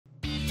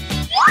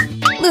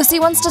Lucy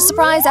wants to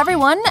surprise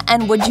everyone,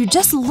 and would you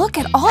just look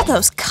at all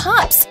those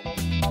cups?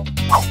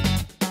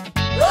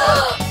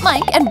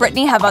 Mike and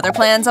Brittany have other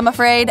plans, I'm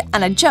afraid,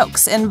 and a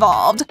joke's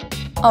involved.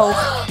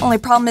 Oh, only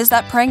problem is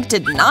that prank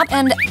did not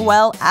end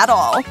well at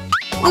all.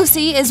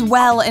 Lucy is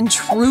well and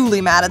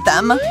truly mad at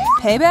them.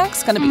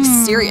 Payback's gonna be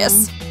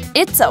serious.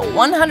 It's a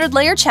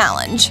 100-layer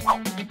challenge.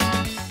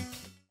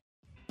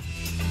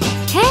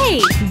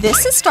 Hey!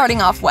 This is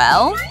starting off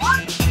well.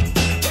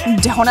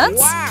 Donuts?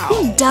 Wow.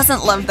 Who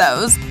doesn't love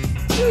those?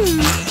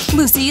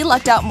 Lucy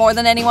lucked out more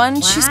than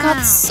anyone. She's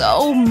got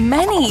so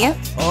many.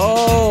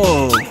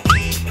 Oh.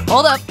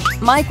 Hold up.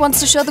 Mike wants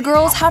to show the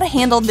girls how to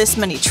handle this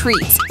many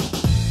treats.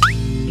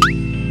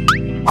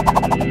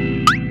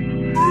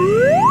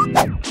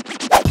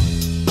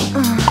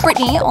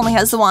 Brittany only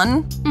has the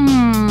one.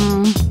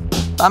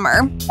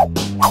 Bummer.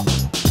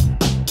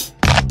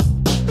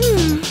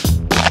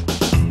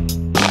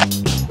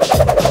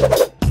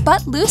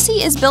 But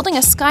Lucy is building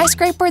a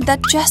skyscraper that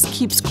just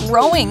keeps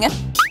growing.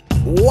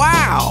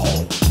 Wow.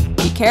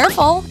 Be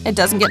careful, it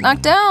doesn't get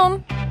knocked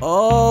down.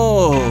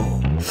 Oh.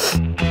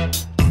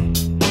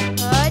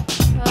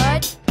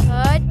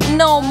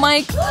 No,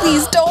 Mike,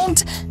 please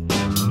don't.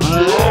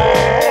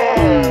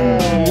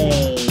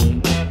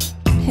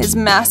 His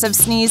massive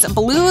sneeze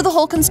blew the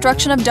whole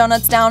construction of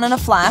donuts down in a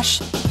flash.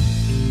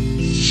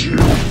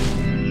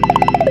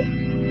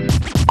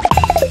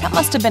 That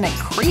must have been a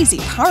crazy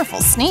powerful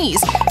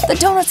sneeze. The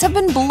donuts have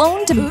been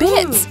blown to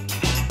bits.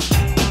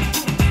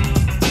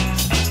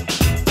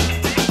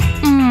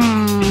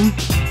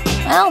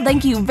 Well,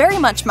 thank you very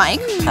much,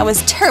 Mike. That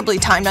was terribly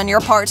timed on your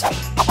part.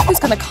 Who's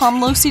gonna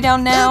calm Lucy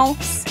down now?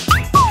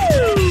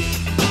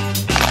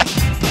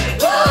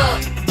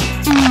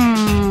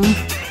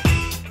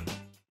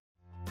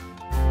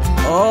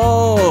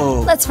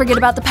 Oh. Let's forget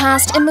about the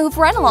past and move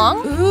right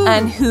along.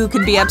 And who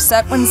could be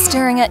upset when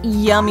staring at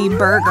yummy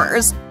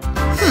burgers?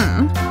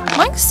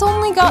 Mike's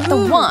only got the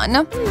one.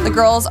 The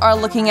girls are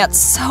looking at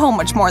so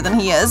much more than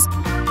he is.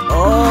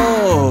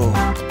 Oh.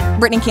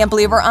 Brittany can't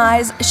believe her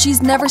eyes.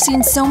 She's never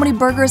seen so many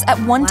burgers at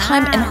one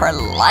time in her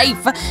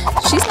life.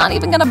 She's not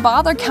even gonna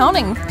bother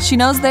counting. She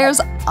knows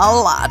there's a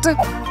lot.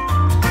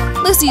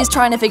 Lucy is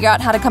trying to figure out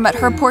how to come at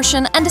her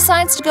portion and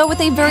decides to go with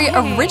a very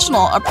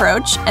original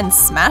approach and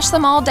smash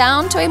them all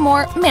down to a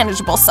more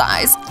manageable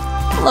size.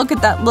 Look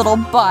at that little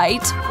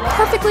bite.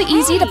 Perfectly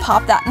easy to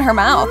pop that in her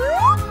mouth.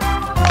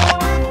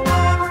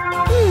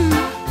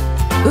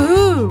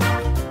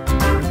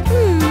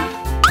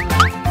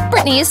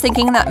 Brittany is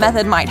thinking that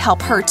method might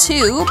help her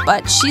too,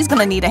 but she's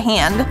gonna need a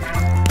hand.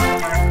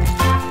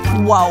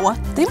 Whoa,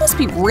 they must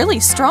be really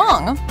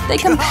strong. They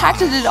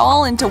compacted it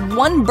all into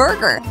one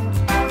burger.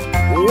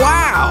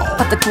 Wow.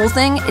 But the cool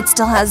thing, it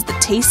still has the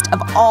taste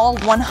of all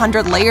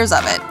 100 layers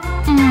of it.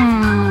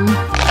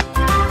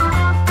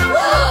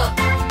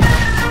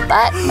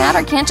 But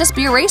matter can't just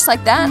be erased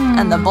like that,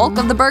 and the bulk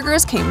of the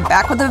burgers came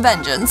back with a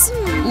vengeance.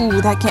 Ooh,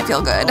 that can't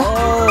feel good.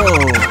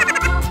 Oh.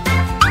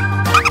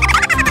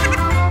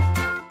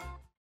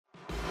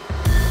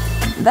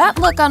 That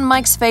look on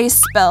Mike's face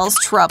spells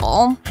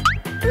trouble.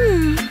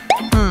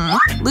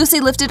 Lucy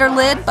lifted her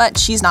lid, but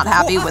she's not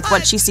happy with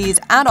what she sees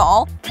at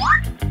all.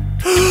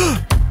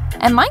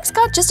 And Mike's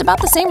got just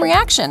about the same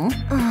reaction.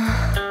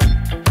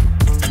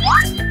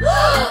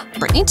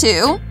 Brittany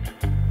too.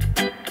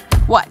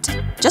 What?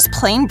 Just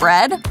plain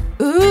bread?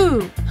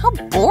 Ooh, how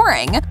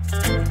boring.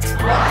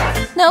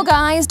 No,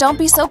 guys, don't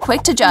be so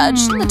quick to judge.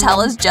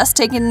 Nutella's just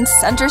taken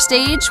center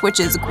stage,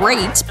 which is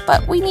great,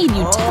 but we need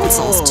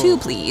utensils too,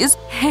 please.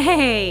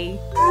 Hey!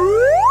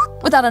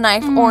 Without a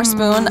knife or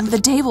spoon, the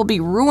day will be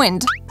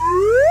ruined.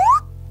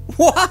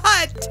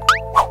 What?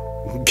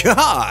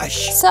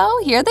 Gosh. So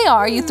here they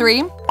are, you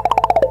three.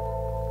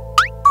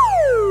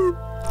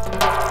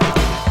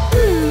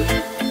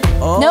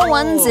 No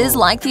one's is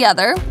like the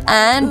other,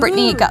 and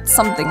Brittany got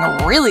something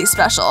really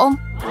special.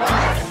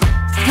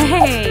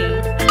 Hey!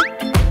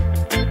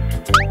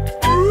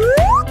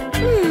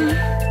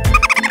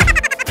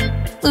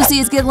 Lucy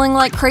is giggling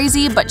like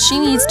crazy, but she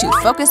needs to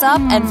focus up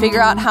and figure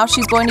out how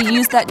she's going to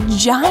use that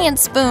giant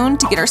spoon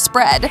to get her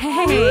spread.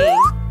 Hey!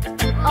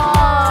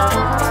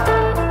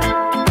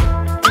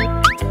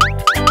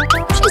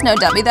 She's no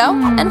dummy though,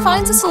 and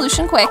finds a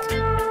solution quick.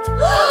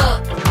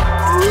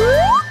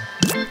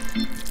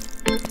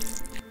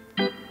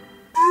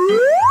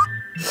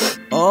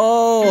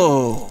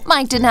 Oh.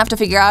 Mike didn't have to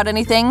figure out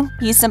anything.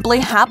 He's simply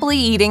happily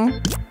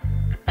eating.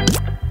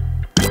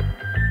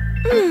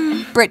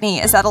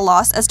 Brittany is at a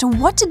loss as to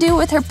what to do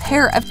with her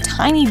pair of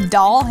tiny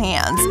doll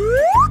hands.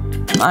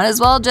 Might as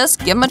well just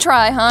give them a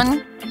try,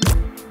 hun.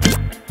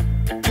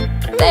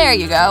 There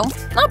you go.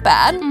 Not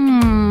bad.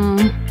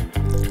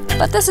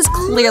 But this is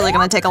clearly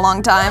gonna take a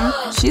long time.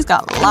 She's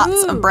got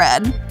lots of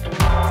bread.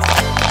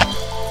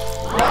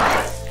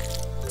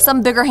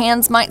 Some bigger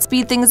hands might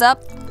speed things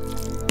up.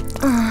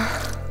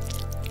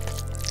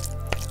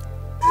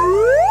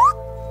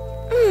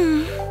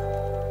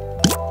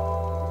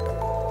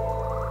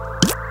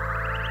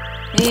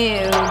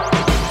 Ew.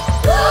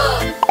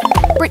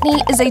 Brittany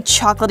Brittany is a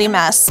chocolatey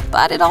mess,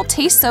 but it all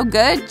tastes so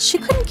good, she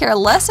couldn't care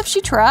less if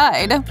she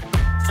tried.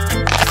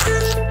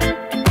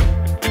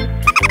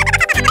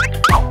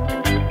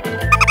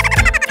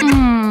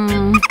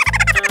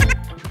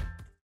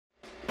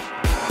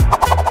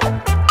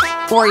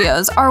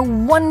 Oreos are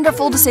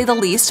wonderful to say the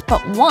least,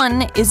 but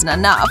one isn't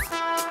enough.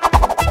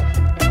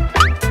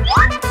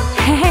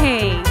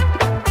 Hey!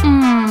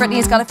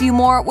 Brittany's got a few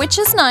more, which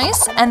is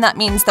nice, and that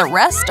means the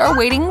rest are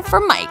waiting for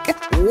Mike.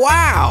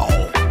 Wow!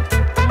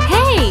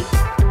 Hey!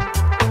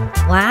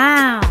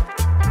 Wow!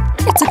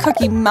 It's a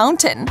cookie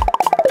mountain.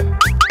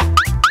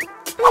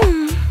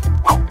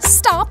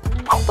 Stop!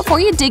 Before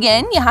you dig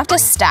in, you have to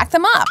stack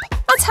them up.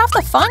 That's half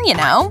the fun, you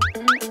know.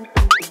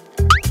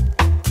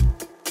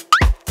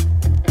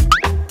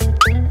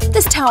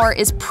 This tower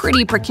is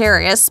pretty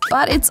precarious,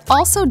 but it's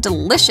also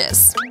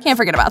delicious. Can't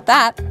forget about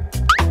that.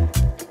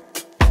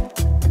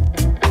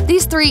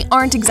 These three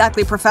aren't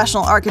exactly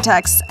professional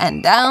architects,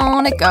 and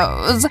down it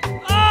goes.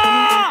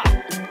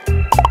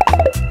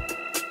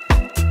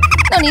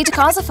 No need to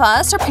cause a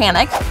fuss or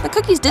panic. The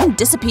cookies didn't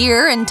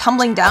disappear, and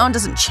tumbling down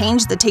doesn't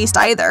change the taste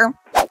either.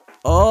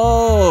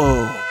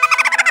 Oh!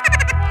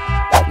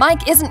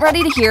 Mike isn't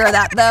ready to hear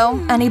that,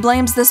 though, and he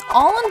blames this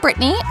all on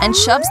Brittany and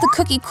shoves the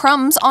cookie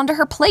crumbs onto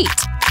her plate.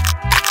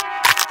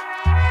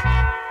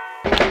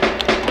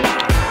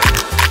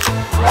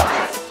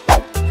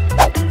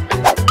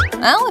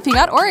 Well, if you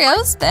got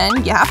Oreos,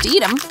 then you have to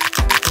eat them.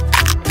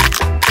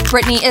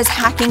 Brittany is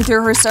hacking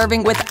through her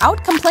serving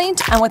without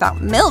complaint and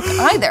without milk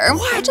either,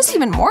 which is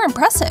even more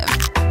impressive.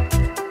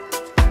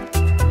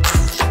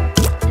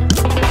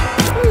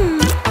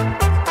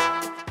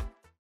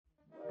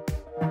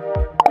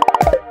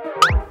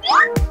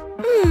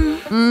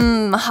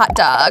 Hot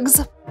dogs.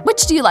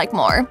 Which do you like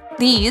more?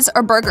 These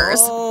or burgers?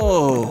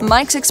 Oh!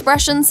 Mike's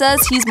expression says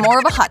he's more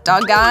of a hot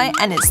dog guy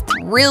and is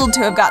thrilled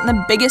to have gotten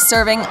the biggest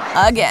serving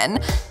again.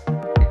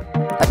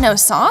 But no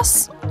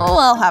sauce?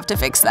 We'll have to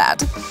fix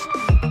that.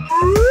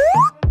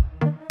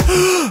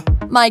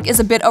 Mike is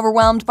a bit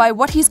overwhelmed by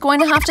what he's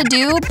going to have to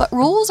do, but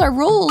rules are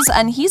rules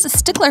and he's a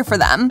stickler for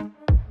them.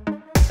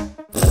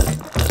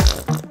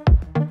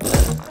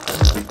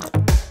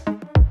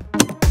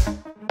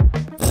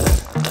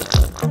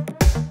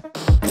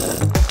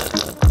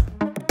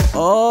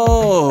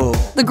 Oh!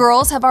 The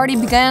girls have already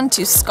begun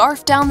to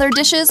scarf down their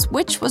dishes,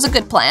 which was a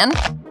good plan.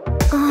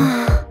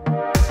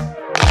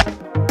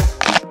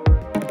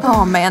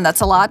 Oh man,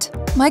 that's a lot.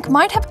 Mike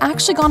might have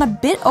actually gone a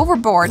bit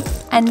overboard,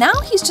 and now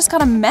he's just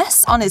got a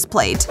mess on his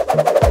plate.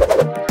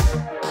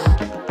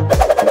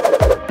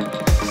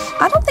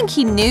 I don't think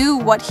he knew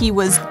what he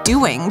was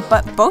doing,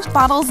 but both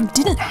bottles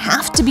didn't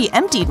have to be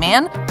emptied,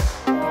 man.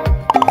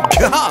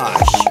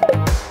 Gosh!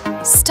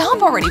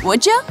 Stop already,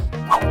 would ya?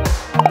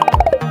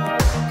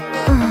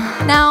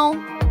 Now,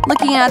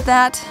 looking at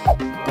that,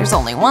 there's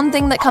only one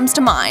thing that comes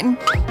to mind.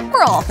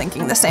 We're all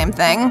thinking the same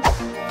thing.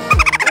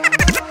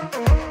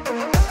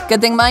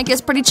 Good thing Mike is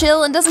pretty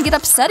chill and doesn't get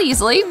upset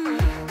easily.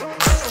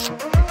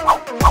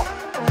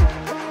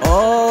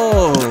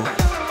 Oh!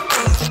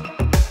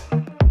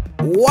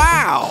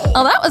 Wow!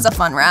 Oh, that was a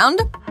fun round.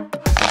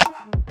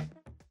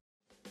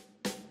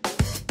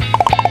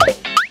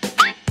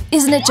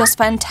 Isn't it just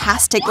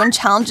fantastic when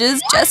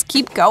challenges just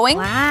keep going?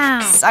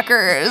 Wow!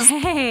 Suckers!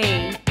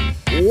 Hey!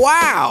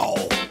 Wow!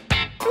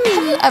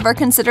 Have you ever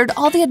considered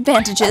all the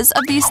advantages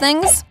of these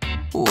things?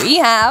 We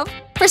have.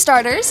 For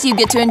starters, you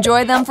get to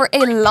enjoy them for a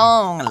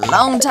long,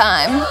 long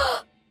time.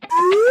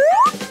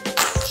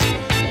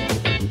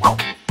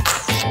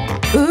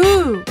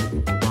 Ooh!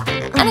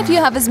 And if you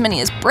have as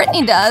many as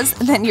Brittany does,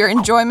 then your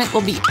enjoyment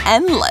will be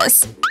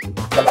endless.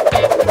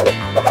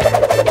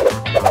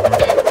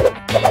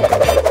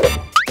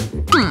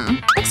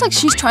 Looks like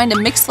she's trying to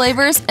mix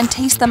flavors and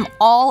taste them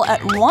all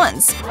at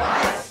once.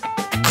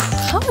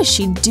 How is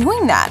she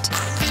doing that?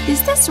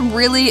 Is this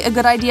really a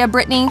good idea,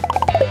 Brittany?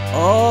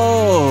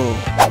 Oh!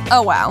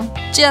 Oh wow,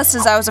 just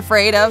as I was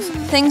afraid of.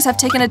 Things have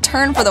taken a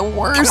turn for the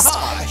worst.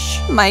 Gosh!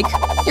 Mike,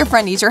 your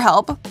friend needs your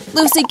help.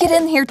 Lucy, get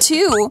in here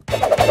too.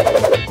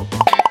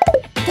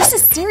 This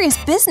is serious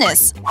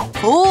business.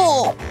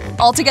 Cool.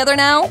 All together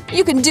now?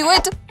 You can do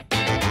it.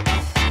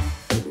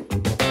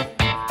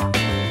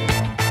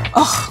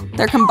 Ugh,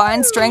 their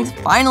combined strength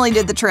finally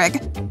did the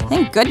trick.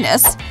 Thank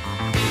goodness.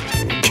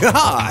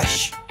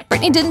 Gosh!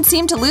 Brittany didn't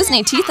seem to lose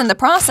any teeth in the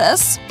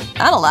process.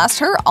 That'll last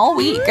her all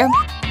week.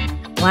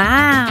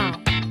 Wow!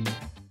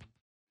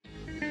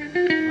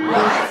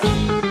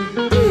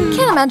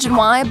 Can't imagine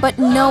why, but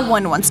no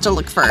one wants to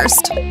look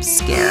first.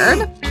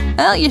 Scared?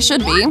 Well, you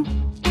should be.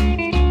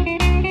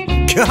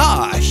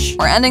 Gosh!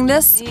 We're ending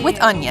this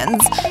with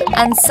onions,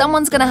 and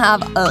someone's gonna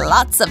have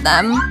lots of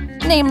them,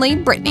 namely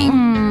Brittany.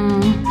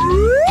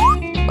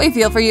 We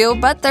feel for you,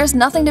 but there's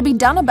nothing to be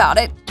done about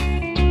it.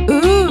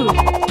 Ooh!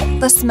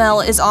 The smell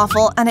is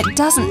awful, and it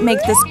doesn't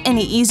make this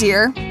any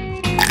easier.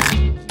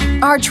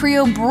 Our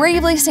trio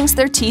bravely sinks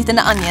their teeth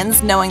into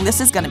onions, knowing this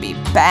is gonna be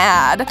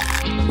bad.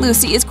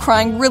 Lucy is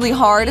crying really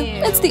hard.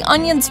 It's the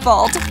onions'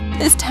 fault.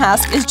 This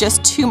task is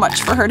just too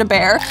much for her to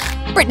bear.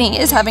 Brittany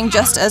is having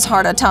just as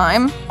hard a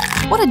time.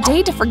 What a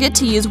day to forget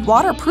to use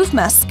waterproof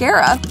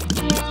mascara.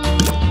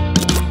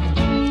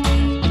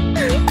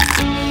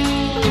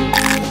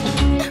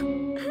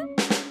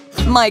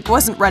 Mike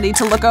wasn't ready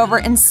to look over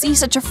and see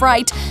such a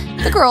fright.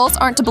 The girls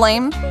aren't to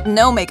blame.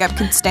 No makeup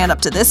could stand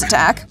up to this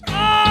attack.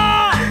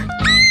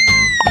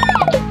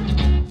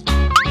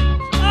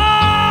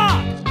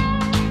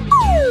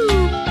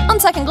 On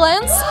second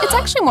glance, it's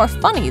actually more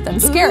funny than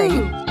scary.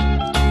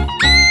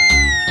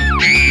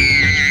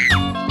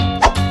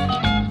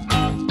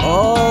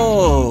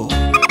 Oh.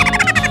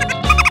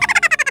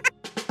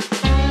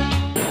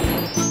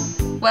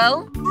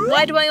 Well,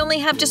 why do I only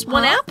have just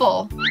one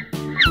apple?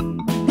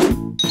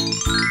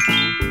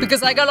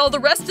 Because I got all the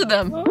rest of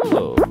them.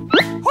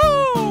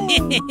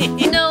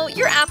 No,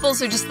 your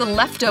apples are just the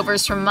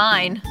leftovers from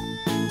mine.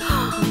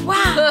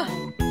 Wow.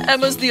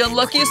 Emma's the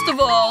unluckiest of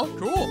all.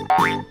 Cool.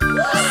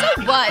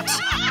 So what?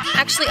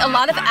 Actually, a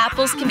lot of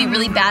apples can be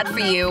really bad for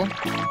you.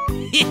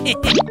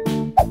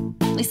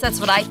 At least that's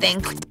what I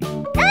think.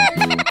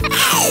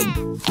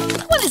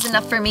 One is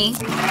enough for me.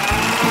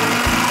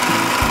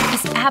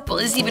 This apple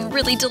is even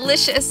really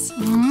delicious.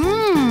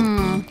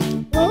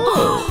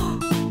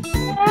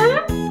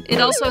 It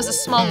also has a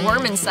small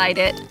worm inside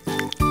it.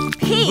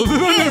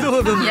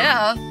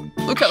 Yeah,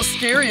 look how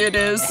scary it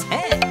is.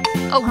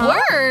 A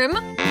worm?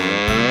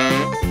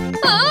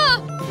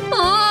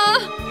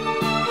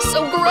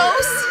 So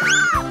gross.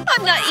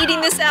 I'm not eating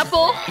this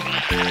apple.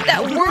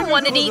 That worm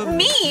wanted to eat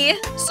me.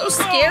 So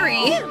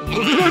scary.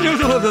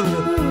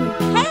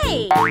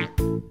 Hey!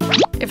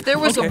 If there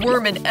was a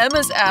worm in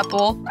Emma's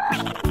apple,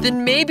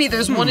 then maybe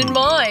there's one in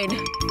mine.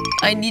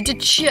 I need to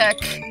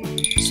check,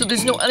 so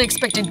there's no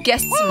unexpected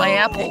guests in my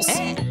apples.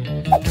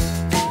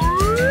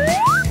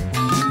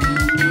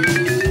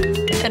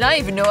 And I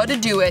even know how to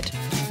do it.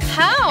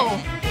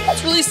 How?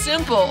 It's really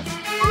simple.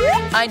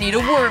 I need a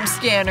worm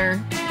scanner.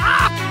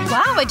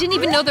 Wow, I didn't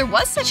even know there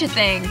was such a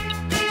thing.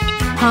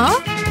 Huh?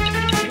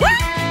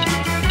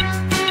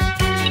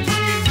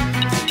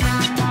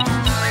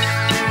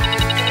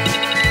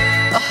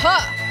 Aha!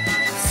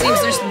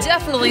 Seems there's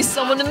definitely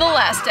someone in the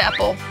last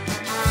apple.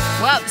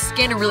 Wow, the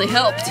scanner really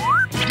helped.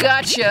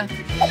 Gotcha.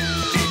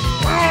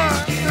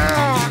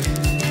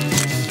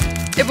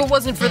 If it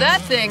wasn't for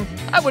that thing,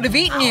 I would have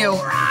eaten you.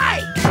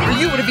 Or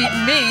you would have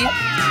eaten me.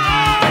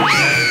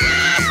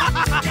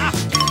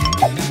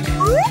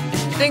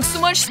 Thanks so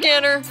much,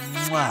 scanner.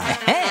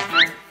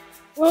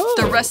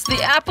 The rest of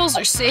the apples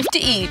are safe to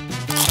eat.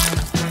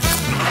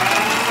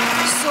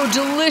 So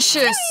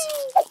delicious.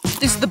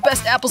 These are the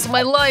best apples of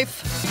my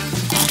life.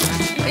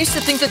 I used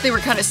to think that they were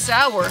kind of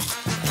sour,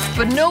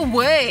 but no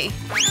way.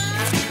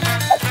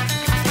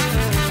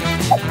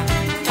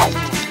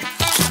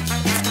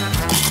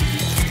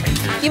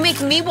 You make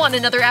me want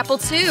another apple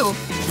too.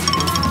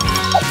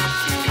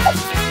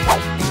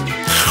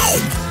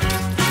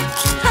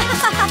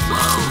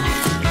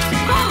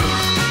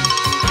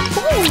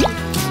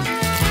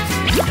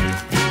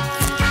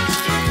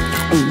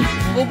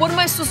 Well, what am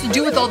I supposed to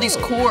do with all these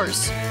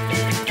cores?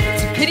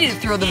 It's a pity to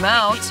throw them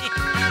out.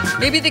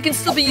 Maybe they can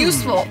still be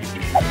useful.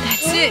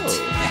 That's it.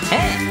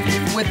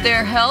 With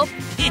their help,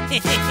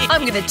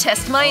 I'm gonna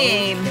test my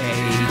aim.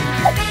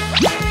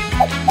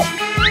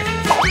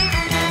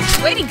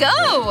 Way to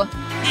go!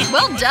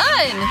 Well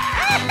done!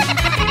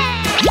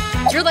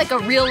 You're like a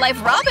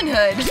real-life Robin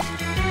Hood.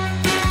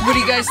 What do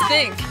you guys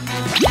think?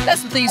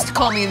 That's what they used to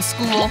call me in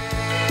school.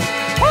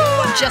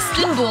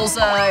 Justin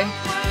Bullseye.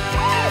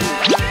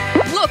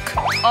 Look,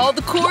 all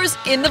the cores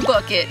in the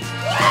bucket.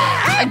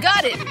 I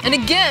got it, and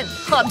again,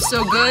 I'm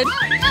so good.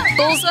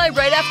 Bullseye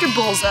right after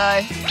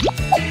bullseye.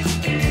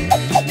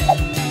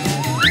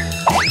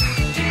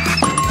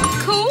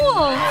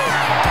 Cool!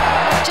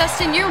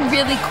 Justin, you're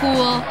really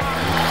cool.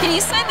 Can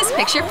you sign this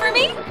picture for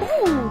me?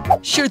 Ooh.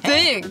 Sure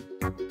thing.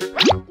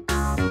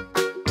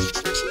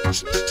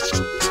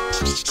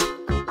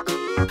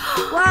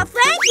 Well,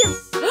 thank you!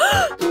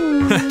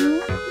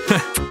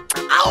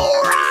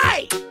 All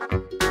right.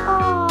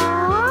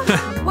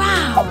 Aww.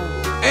 Wow.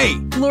 Hey.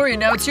 Gloria,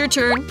 now it's your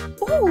turn.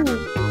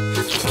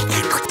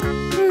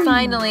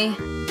 Finally.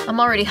 I'm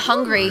already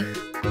hungry.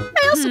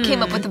 I also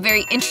came up with a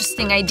very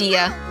interesting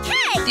idea.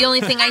 The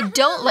only thing I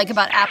don't like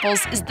about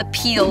apples is the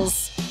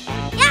peels.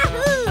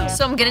 Yahoo!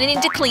 So I'm gonna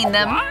need to clean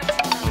them.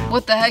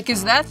 What the heck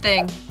is that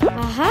thing?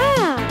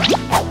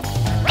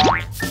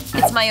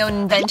 It's my own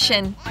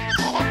invention.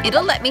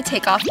 It'll let me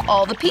take off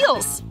all the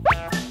peels.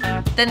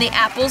 Then the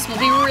apples will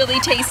be really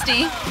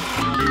tasty.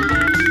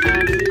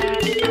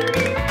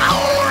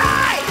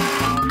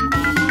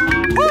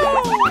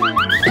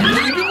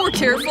 Will you be more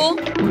careful?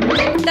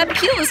 That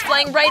peel is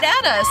flying right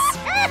at us.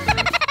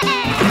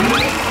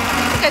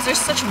 You guys are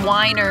such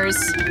whiners.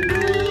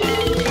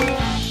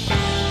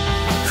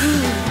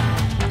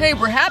 Hey,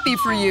 we're happy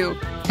for you.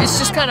 It's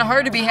just kind of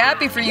hard to be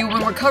happy for you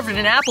when we're covered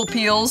in apple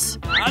peels. So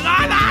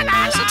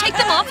take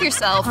them off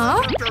yourself.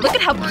 Look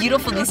at how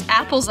beautiful these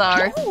apples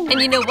are. And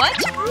you know what?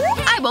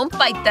 I won't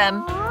bite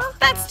them.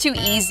 That's too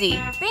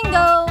easy.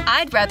 Bingo!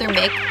 I'd rather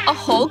make a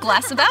whole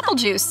glass of apple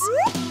juice.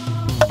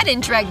 I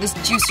didn't drag this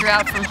juicer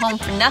out from home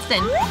for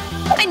nothing.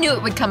 I knew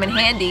it would come in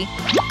handy.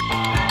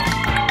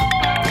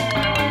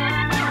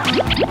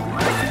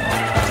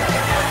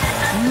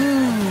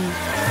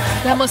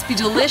 That must be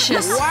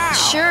delicious. Wow.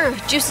 Sure,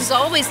 juice is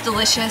always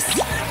delicious.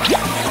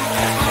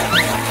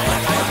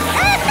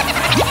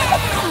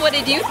 What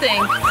did you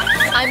think?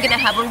 I'm gonna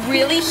have a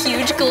really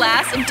huge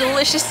glass of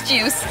delicious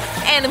juice,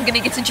 and I'm gonna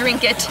get to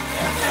drink it.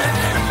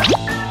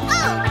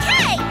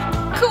 Okay.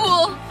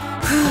 Cool.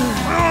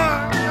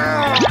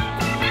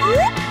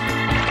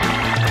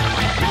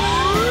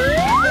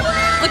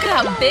 Look at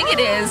how big it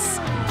is.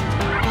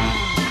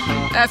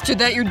 After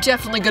that, you're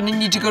definitely gonna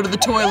need to go to the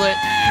toilet.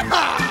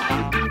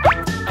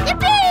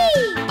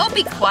 Yippee! Oh,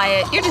 be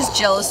quiet. You're just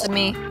jealous of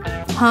me.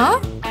 Huh?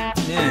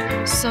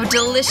 Yeah. So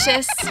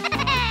delicious.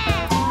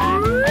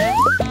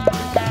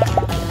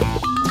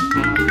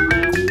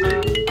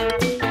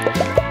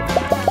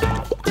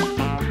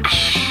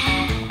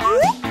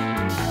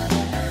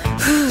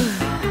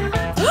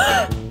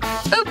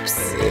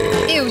 Oops.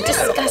 Ew,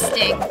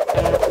 disgusting.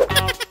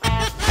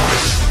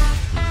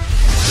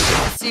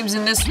 Seems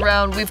in this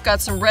round we've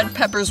got some red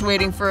peppers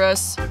waiting for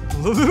us.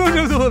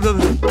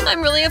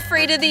 I'm really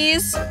afraid of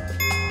these.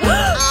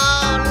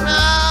 Oh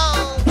no!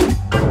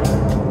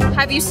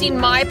 Have you seen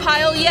my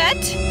pile yet?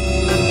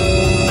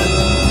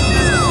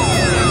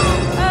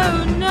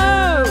 Oh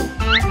no!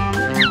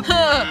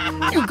 Huh,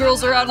 you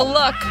girls are out of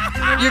luck.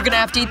 You're gonna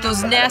have to eat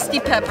those nasty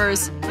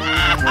peppers.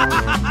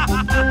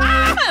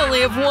 I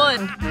only have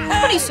one.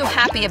 What are you so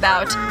happy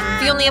about?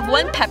 If you only have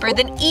one pepper,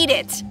 then eat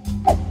it.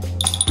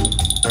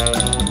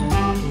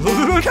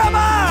 Come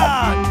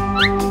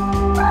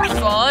on!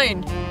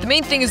 Fine. The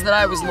main thing is that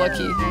I was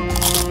lucky.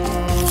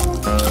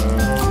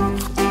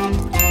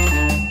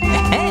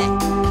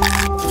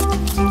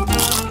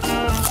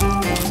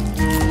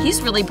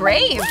 He's really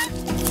brave.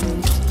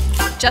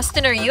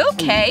 Justin, are you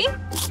okay?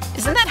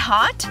 Isn't that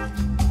hot?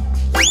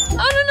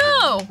 Oh,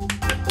 no.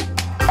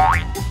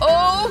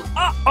 Oh!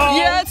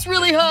 Yeah, it's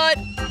really hot.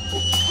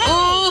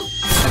 Oh!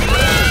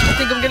 I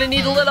think I'm gonna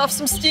need to let off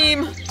some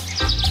steam.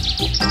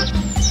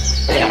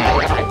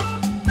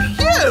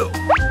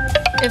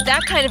 If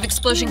that kind of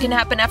explosion can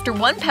happen after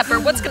one pepper,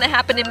 what's gonna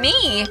happen to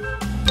me?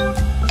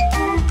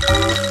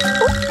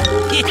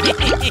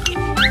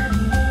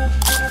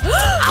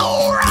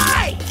 All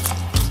right!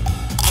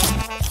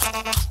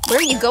 Where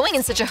are you going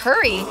in such a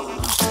hurry?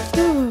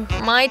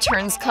 My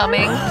turn's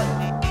coming.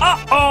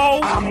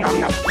 Uh-oh!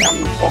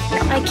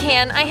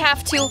 I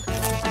have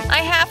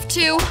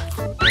to.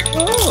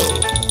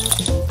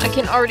 I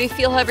can already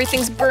feel how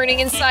everything's burning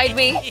inside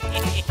me.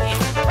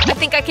 I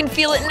think I can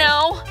feel it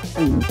now.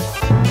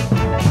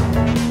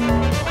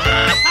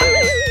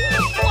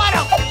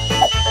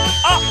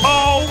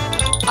 Uh-oh!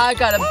 I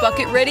got a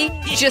bucket ready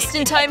just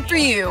in time for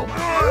you.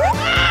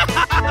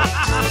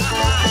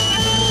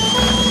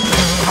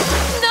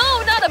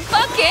 No, not a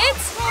bucket!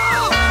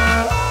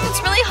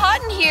 It's really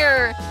hot in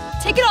here.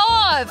 Take it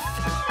off.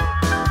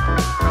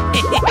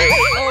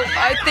 Oh,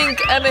 I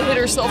think Emma hit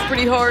herself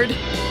pretty hard.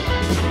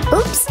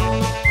 Oops!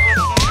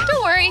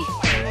 Don't worry.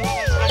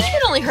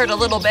 It only hurt a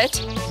little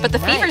bit, but the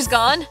fever's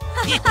gone.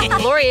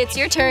 Gloria, it's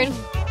your turn.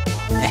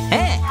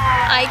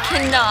 I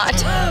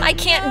cannot. I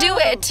can't do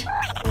it.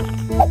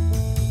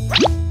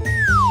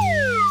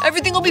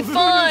 Everything will be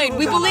fine.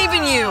 We believe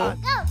in you.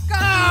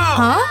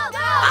 Huh?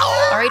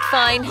 All right,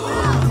 fine.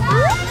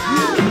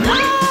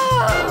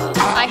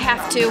 I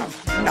have to.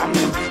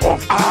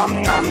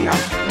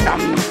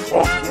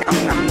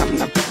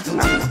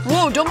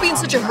 Whoa, don't be in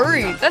such a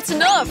hurry. That's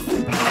enough.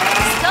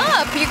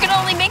 Stop. You can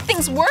only make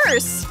things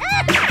worse.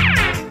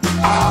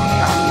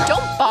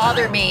 Don't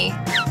bother me.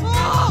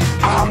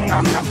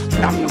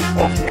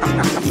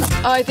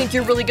 I think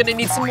you're really gonna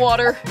need some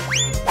water.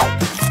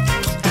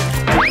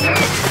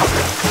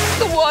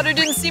 The water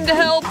didn't seem to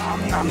help.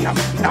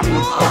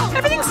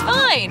 Everything's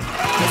fine.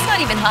 It's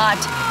not even hot.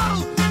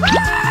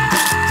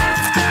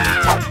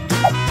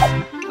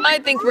 I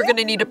think we're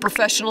gonna need a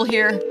professional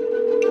here.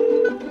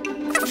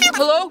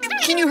 Hello?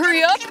 Can you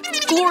hurry up?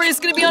 Gloria's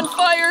gonna be on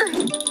fire.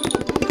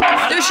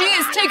 There she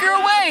is. Take her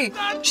away.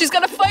 She's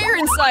got a fire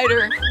inside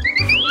her.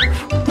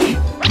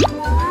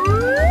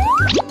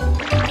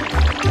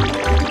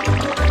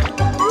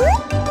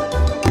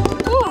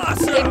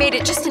 They made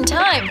it just in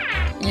time.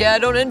 Yeah, I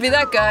don't envy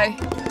that guy.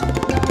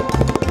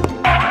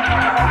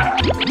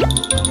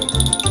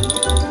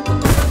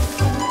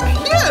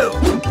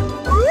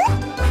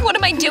 What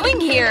am I doing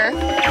here?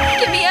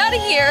 Get me out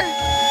of here.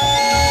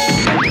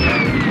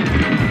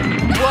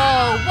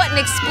 Whoa, what an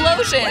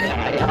explosion.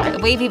 The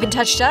wave even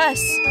touched us.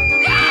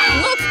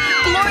 Look,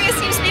 Gloria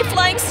seems to be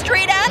flying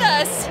straight at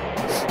us.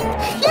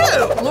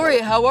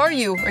 Gloria, how are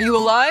you? Are you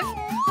alive?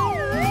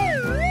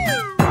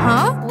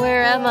 Huh?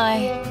 Where am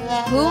I?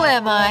 Who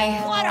am I?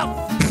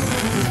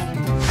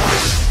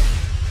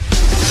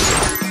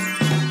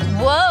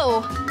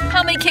 Whoa!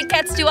 How many Kit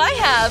Kats do I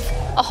have?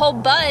 A whole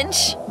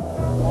bunch.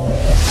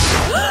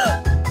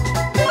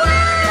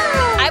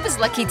 I was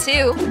lucky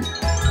too.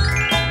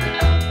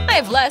 I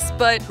have less,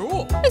 but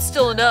it's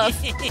still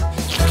enough.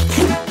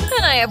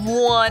 And I have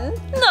one.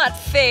 Not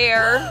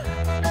fair.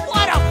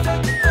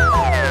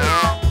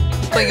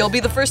 But you'll be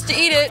the first to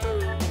eat it.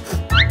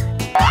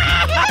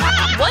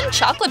 One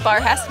chocolate bar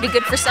has to be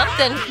good for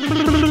something.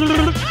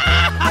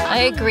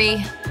 I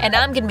agree. And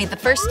I'm gonna be the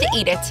first to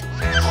eat it.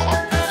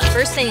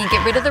 First, I need to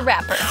get rid of the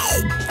wrapper.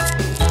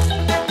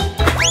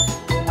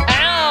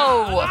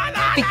 Ow!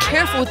 Be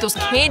careful with those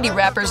candy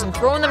wrappers and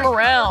throwing them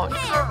around.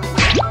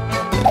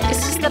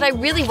 It's just that I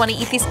really want to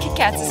eat these Kit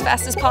Kats as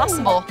fast as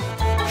possible.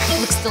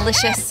 It looks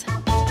delicious.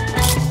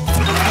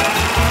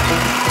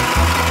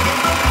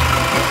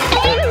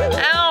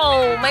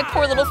 Ow! My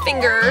poor little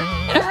finger.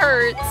 It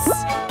hurts.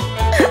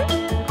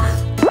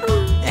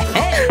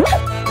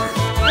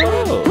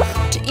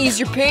 To ease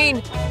your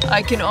pain,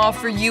 I can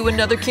offer you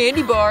another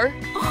candy bar.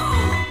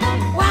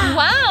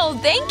 Wow,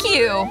 thank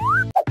you!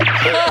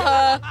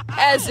 Haha,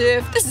 as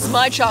if. This is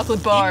my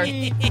chocolate bar.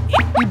 You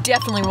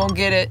definitely won't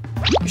get it.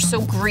 You're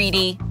so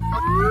greedy.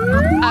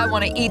 I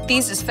want to eat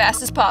these as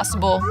fast as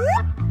possible.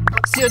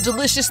 See how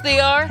delicious they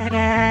are?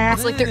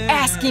 It's like they're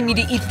asking me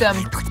to eat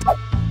them.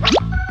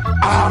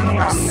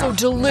 So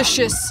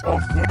delicious.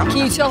 Can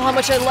you tell how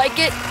much I like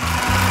it?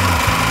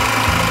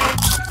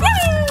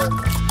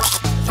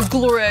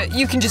 Gloria,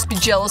 you can just be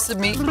jealous of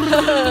me. It's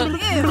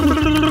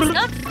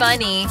not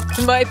funny.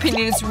 In my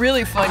opinion, it's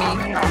really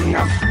funny.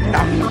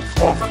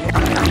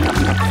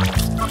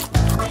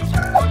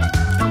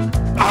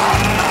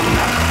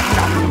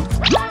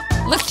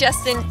 Look,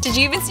 Justin, did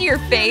you even see your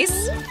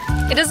face?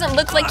 It doesn't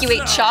look like you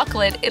ate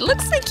chocolate. It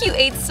looks like you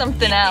ate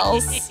something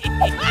else.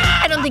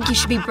 I don't think you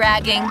should be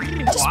bragging.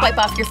 Just wipe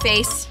off your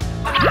face.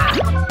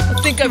 I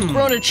think I've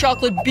grown a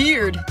chocolate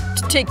beard.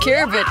 To take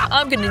care of it,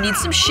 I'm gonna need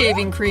some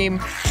shaving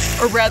cream.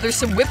 Or rather,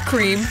 some whipped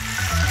cream.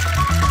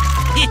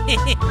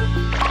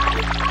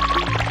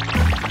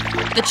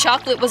 The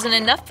chocolate wasn't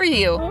enough for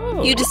you.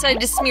 You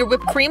decided to smear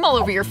whipped cream all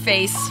over your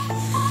face.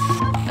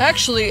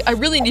 Actually, I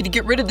really need to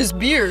get rid of this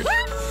beard.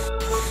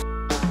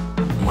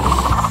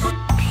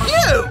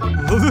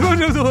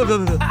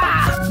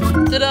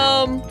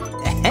 Ta-da!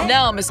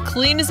 Now I'm as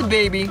clean as a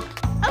baby.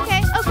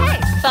 Okay.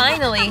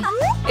 Finally!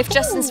 If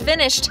Justin's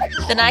finished,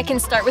 then I can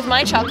start with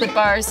my chocolate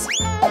bars.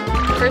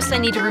 First, I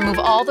need to remove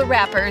all the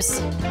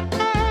wrappers.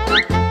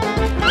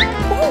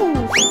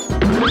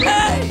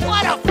 Hey!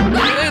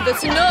 Hey,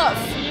 that's enough!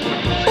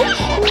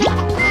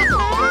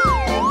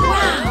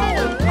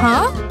 Wow!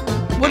 Huh?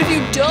 What have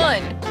you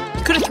done?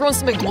 You could have thrown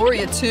some at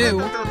Gloria, too.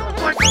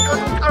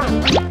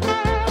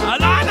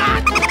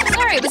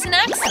 Sorry, it was an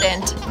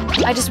accident.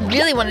 I just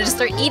really wanted to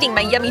start eating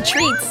my yummy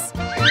treats.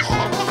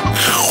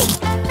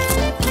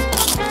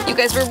 You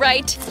guys were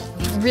right.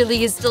 It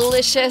really is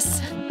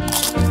delicious.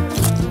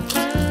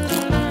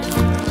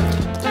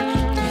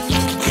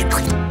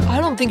 I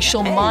don't think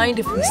she'll mind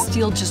if we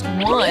steal just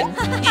one.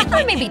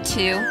 Or maybe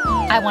two.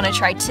 I want to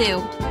try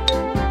two.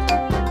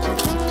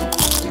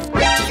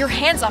 Get your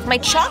hands off my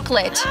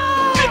chocolate.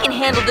 I can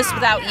handle this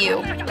without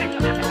you.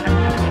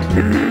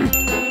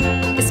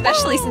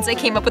 Especially since I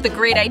came up with a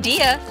great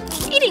idea.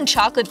 Eating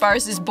chocolate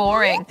bars is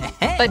boring.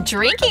 But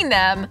drinking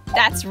them,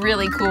 that's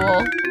really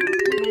cool.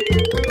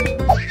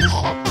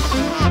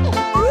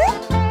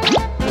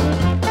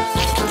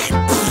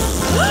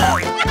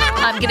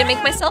 I'm gonna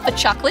make myself a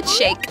chocolate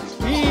shake.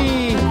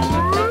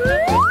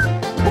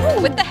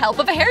 With the help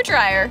of a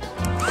hairdryer.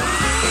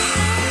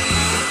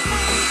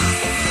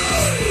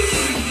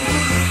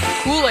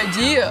 Cool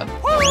idea.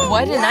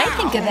 Why didn't I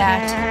think of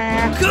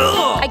that?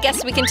 Cool! I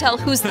guess we can tell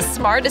who's the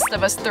smartest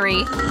of us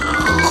three.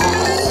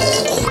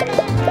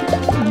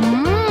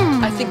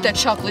 I think that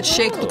chocolate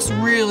shake looks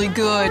really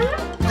good.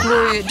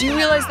 Gloria, do you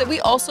realize that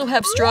we also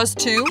have straws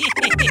too?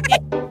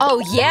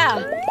 Oh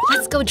yeah,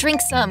 let's go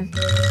drink some.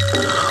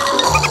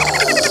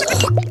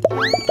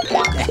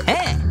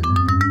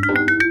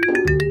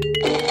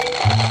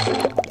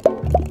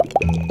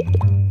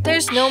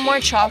 There's no more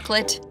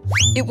chocolate.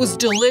 It was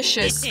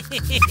delicious.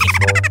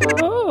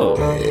 Oh.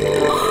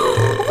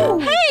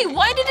 Hey,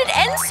 why did it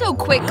end so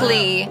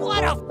quickly?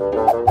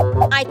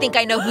 I think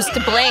I know who's to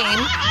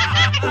blame.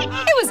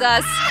 It was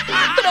us.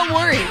 But don't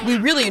worry, we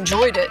really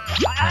enjoyed it.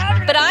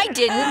 But I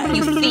didn't,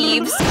 you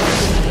thieves.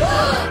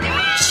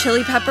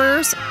 Chili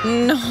peppers?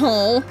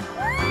 No.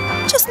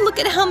 Just look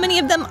at how many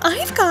of them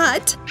I've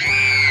got.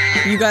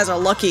 You guys are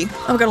lucky.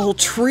 I've got a whole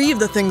tree of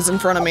the things in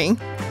front of me.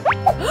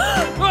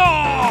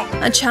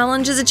 A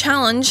challenge is a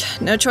challenge.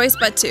 No choice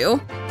but to.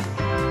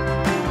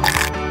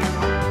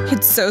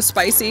 It's so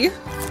spicy.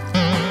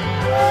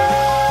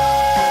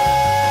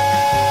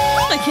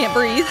 I can't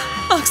breathe.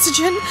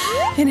 Oxygen.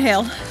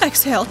 Inhale.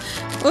 Exhale.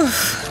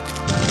 Oof.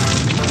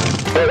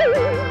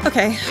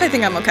 Okay, I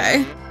think I'm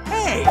okay.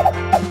 Hey!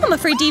 I'm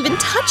afraid to even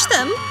touch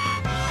them.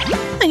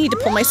 I need to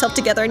pull myself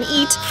together and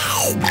eat.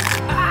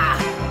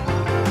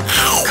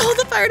 Call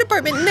the fire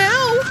department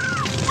now!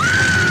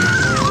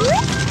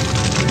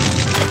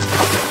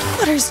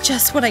 Butter's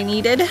just what I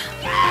needed.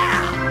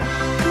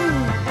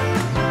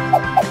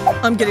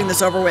 I'm getting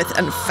this over with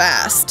and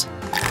fast.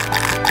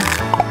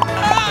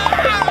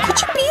 Could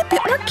you be a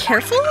bit more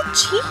careful?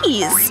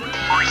 Jeez.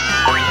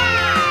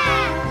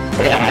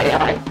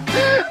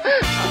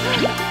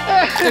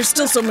 There's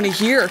still so many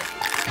here.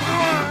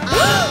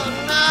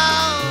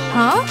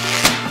 Huh?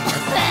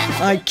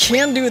 I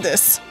can do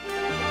this.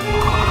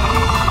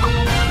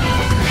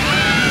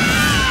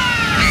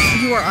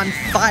 You are on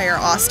fire,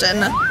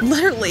 Austin.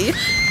 Literally.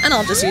 And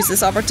I'll just use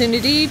this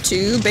opportunity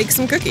to bake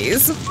some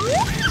cookies.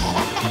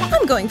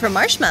 I'm going for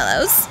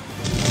marshmallows.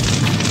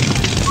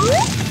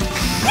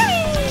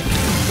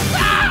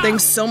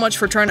 Thanks so much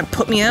for trying to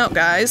put me out,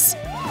 guys.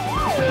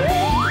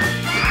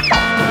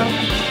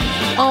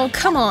 Oh,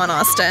 come on,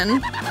 Austin.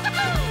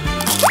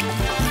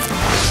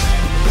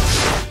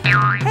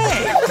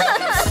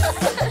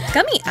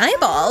 Gummy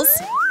eyeballs.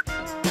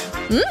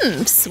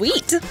 Mmm,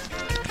 sweet.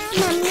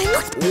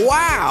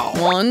 Wow!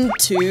 1,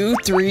 2,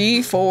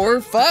 3,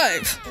 4,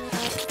 5.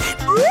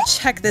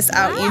 Check this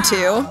out, you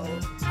two.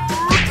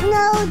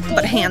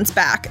 But hands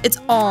back, it's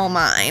all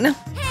mine.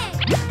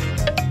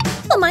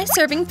 Well, my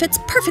serving fits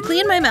perfectly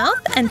in my mouth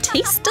and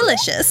tastes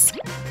delicious.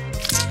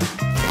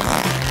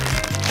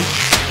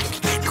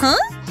 Huh?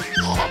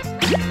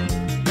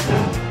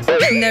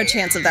 No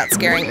chance of that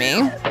scaring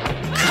me.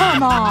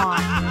 Come on.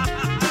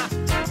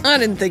 I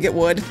didn't think it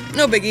would.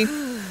 No biggie.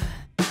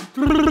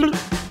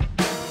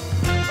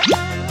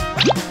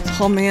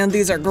 Oh man,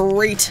 these are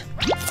great.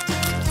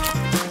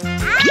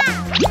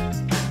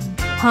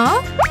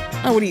 Huh?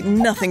 I would eat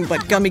nothing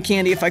but gummy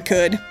candy if I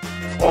could.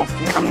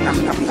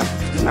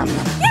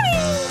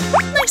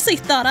 Nicely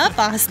thought up,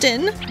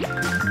 Austin.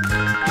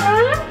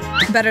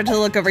 Better to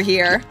look over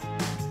here.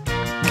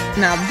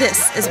 Now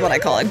this is what I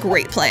call a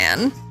great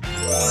plan.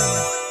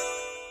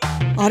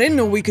 I didn't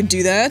know we could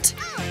do that.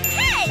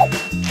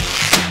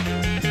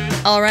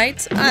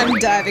 Alright, I'm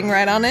diving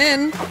right on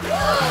in.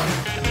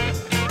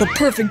 The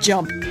perfect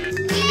jump.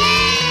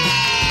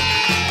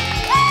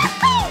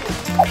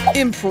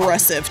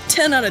 Impressive.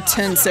 10 out of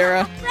 10,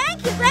 Sarah.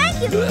 Thank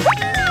you.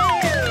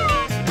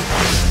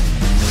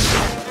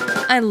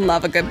 I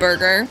love a good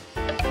burger.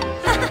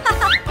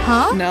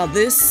 Huh? Now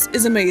this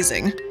is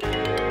amazing.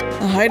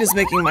 The height is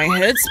making my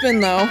head spin,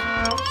 though.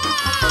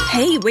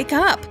 Hey, wake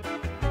up.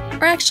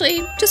 Or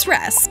actually, just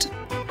rest.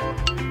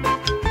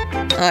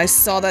 I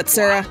saw that,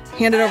 Sarah.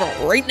 Hand it over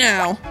right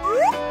now.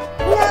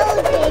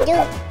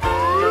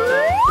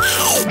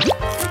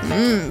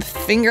 Mmm,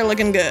 finger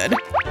looking good.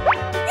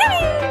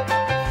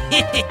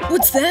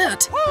 What's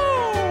that?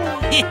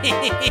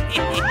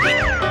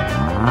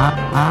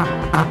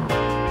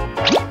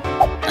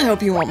 I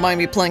hope you won't mind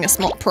me playing a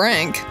small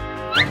prank.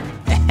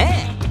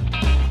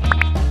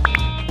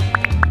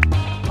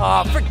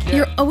 Oh, forget.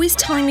 You're always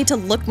telling me to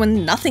look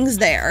when nothing's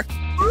there.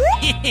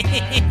 What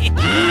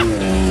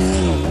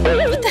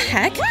the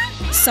heck?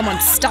 Someone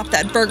stop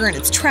that burger in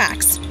its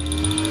tracks.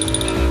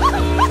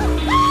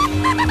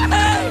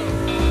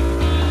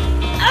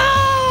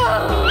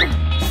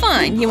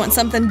 Fine, you want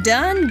something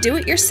done? Do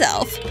it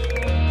yourself.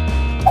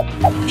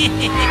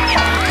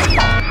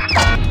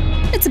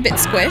 It's a bit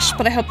squish,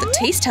 but I hope the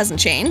taste hasn't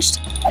changed.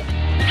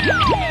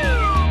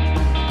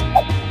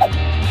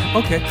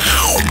 Okay.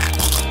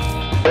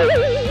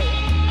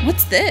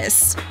 What's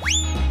this?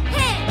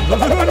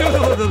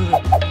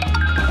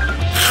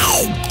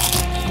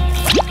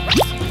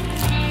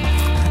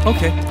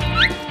 Okay.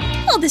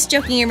 All this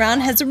joking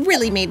around has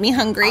really made me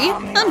hungry.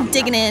 I'm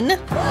digging in.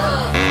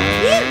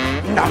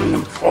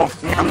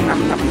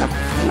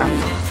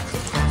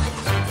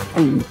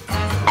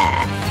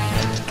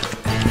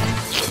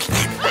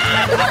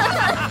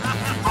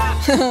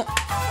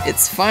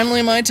 It's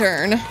finally my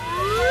turn.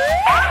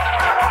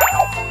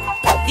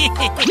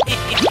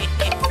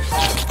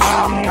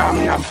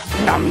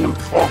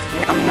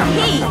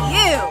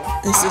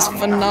 This is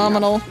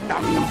phenomenal.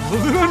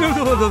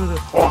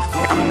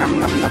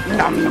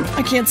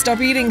 I can't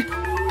stop eating.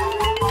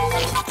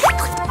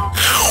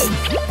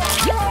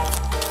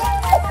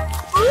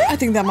 I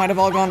think that might have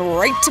all gone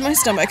right to my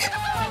stomach.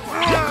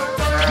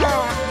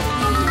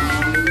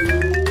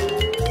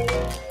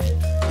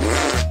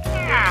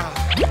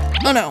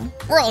 Oh no,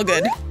 we're all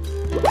good.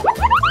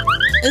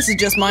 This is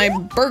just my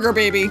burger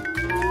baby.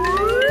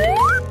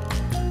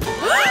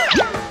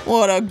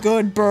 What a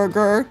good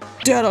burger.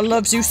 Dada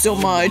loves you so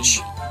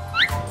much.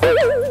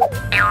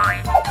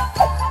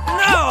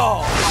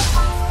 No!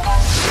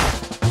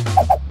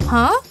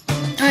 Huh?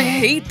 I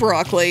hate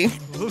broccoli.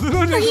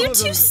 Are you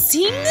two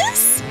seeing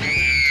this?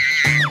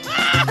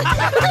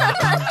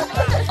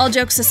 All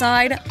jokes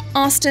aside,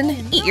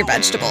 Austin, eat your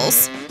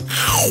vegetables.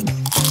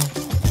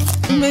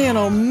 Man,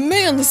 oh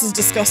man, this is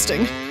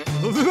disgusting.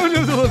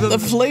 The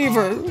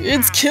flavor,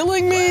 it's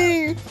killing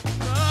me.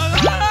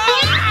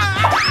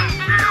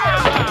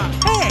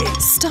 Hey,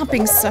 stop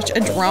being such a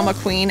drama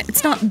queen.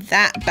 It's not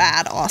that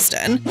bad,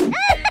 Austin.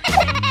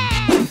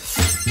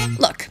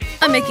 Look,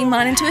 I'm making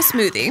mine into a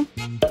smoothie.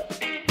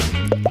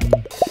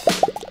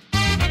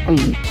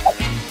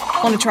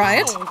 Want to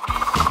try it?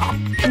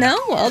 No?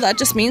 Well, that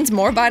just means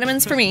more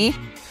vitamins for me.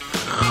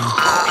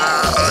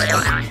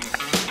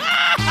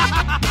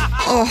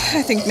 Oh,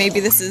 I think maybe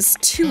this is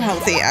too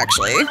healthy,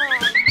 actually.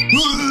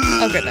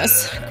 Oh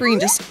goodness, green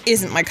just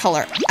isn't my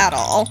color at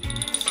all.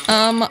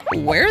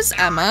 Where's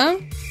Emma?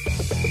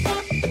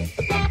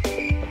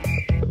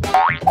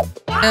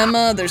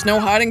 Emma, there's no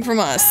hiding from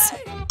us.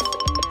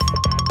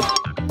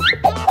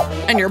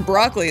 And your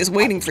broccoli is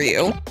waiting for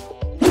you.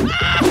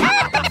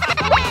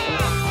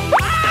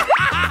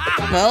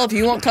 Well, if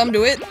you won't come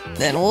to it,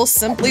 then we'll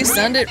simply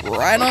send it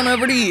right on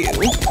over to you.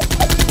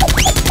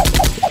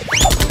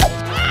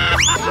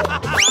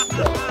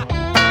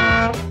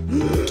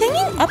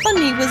 Ganging up on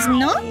me was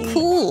not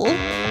cool.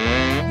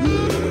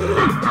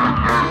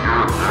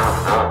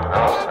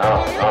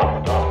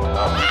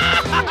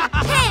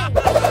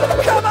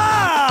 Come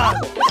on!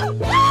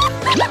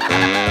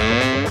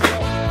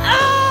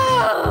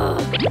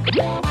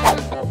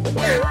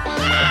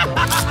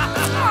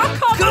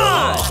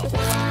 Good!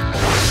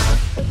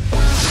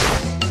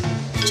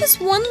 Just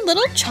one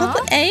little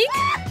chocolate egg?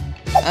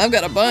 I've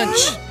got a bunch.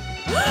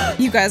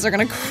 You guys are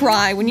gonna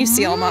cry when you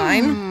see all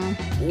mine.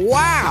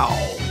 Wow!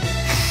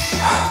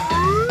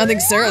 I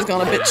think Sarah's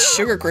gone a bit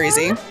sugar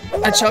crazy.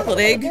 A chocolate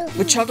egg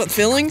with chocolate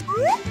filling?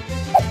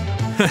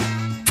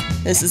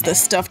 This is the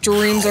stuff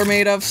dreams are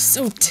made of.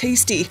 So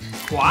tasty.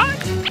 What?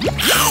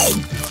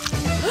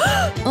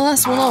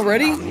 Last one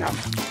already?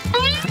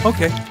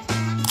 Okay.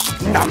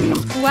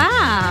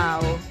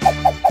 Wow.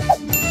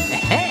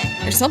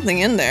 There's something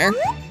in there.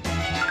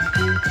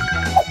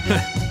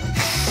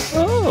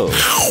 Oh.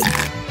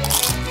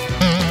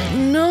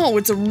 No,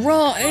 it's a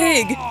raw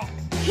egg.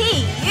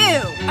 Hey,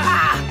 you!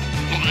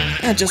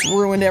 That just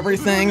ruined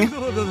everything.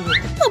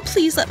 Oh,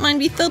 please let mine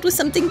be filled with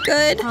something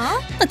good.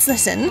 Huh? Let's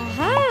listen.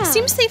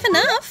 Seems safe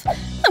enough.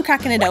 I'm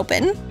cracking it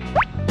open.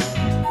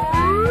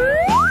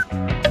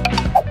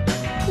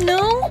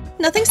 No,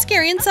 nothing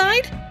scary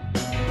inside.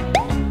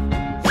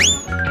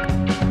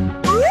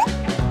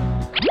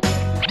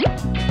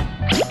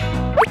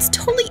 It's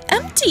totally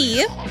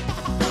empty.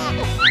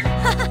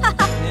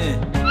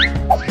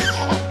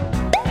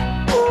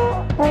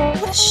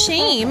 What a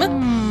shame.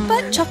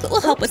 But chocolate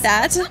will help with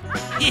that.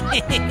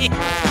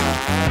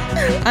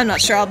 I'm not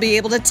sure I'll be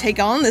able to take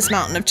on this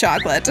mountain of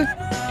chocolate.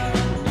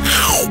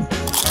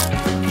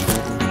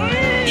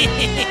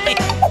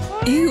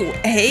 Ew,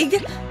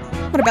 egg?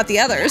 What about the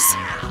others?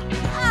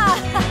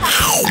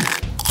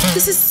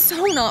 This is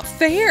so not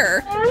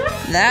fair.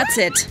 That's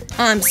it.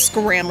 I'm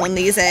scrambling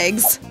these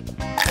eggs.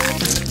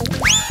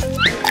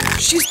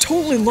 She's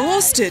totally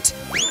lost it.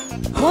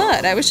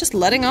 What? I was just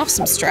letting off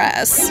some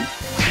stress.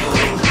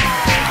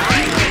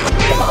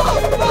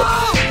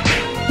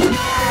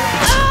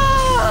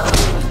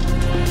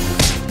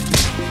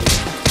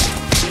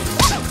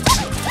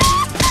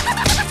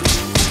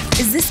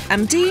 Is this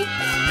empty?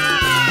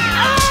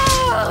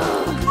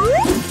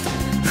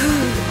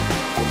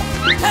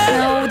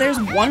 No, there's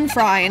one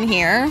fry in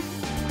here.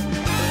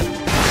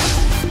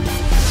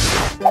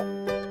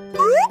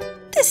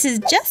 This is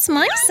just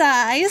my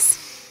size.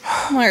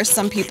 Why are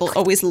some people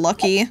always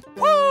lucky?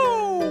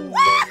 Woo!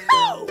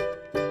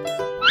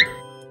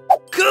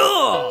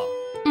 Cool!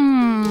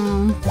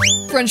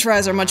 French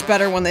fries are much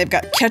better when they've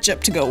got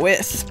ketchup to go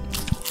with.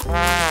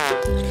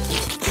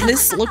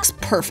 This looks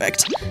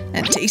perfect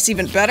and tastes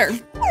even better.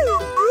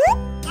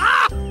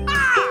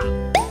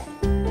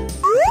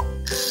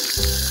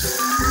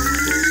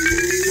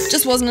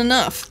 Just wasn't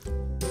enough.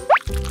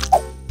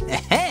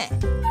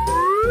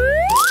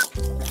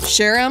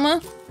 Share,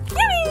 Emma?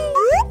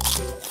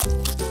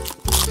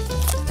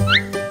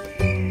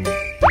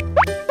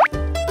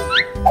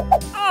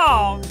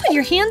 Put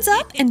your hands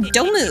up and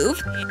don't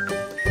move.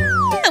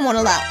 I won't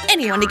allow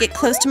anyone to get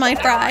close to my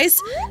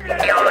fries.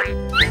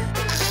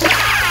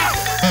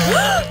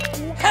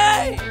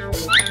 Hey!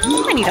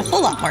 I need a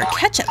whole lot more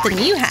ketchup than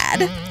you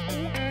had.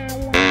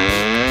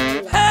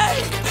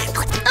 Hey!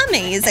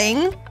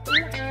 Amazing.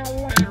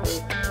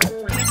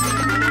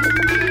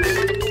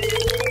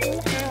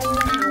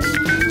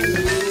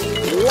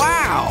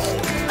 Wow!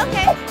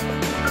 Okay.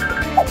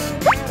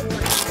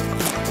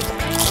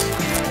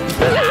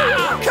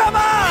 Come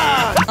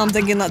on! I'm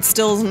thinking that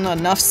still isn't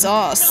enough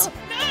sauce.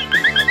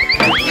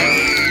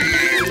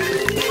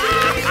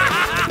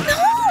 No!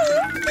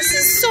 This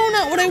is so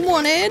not what I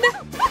wanted.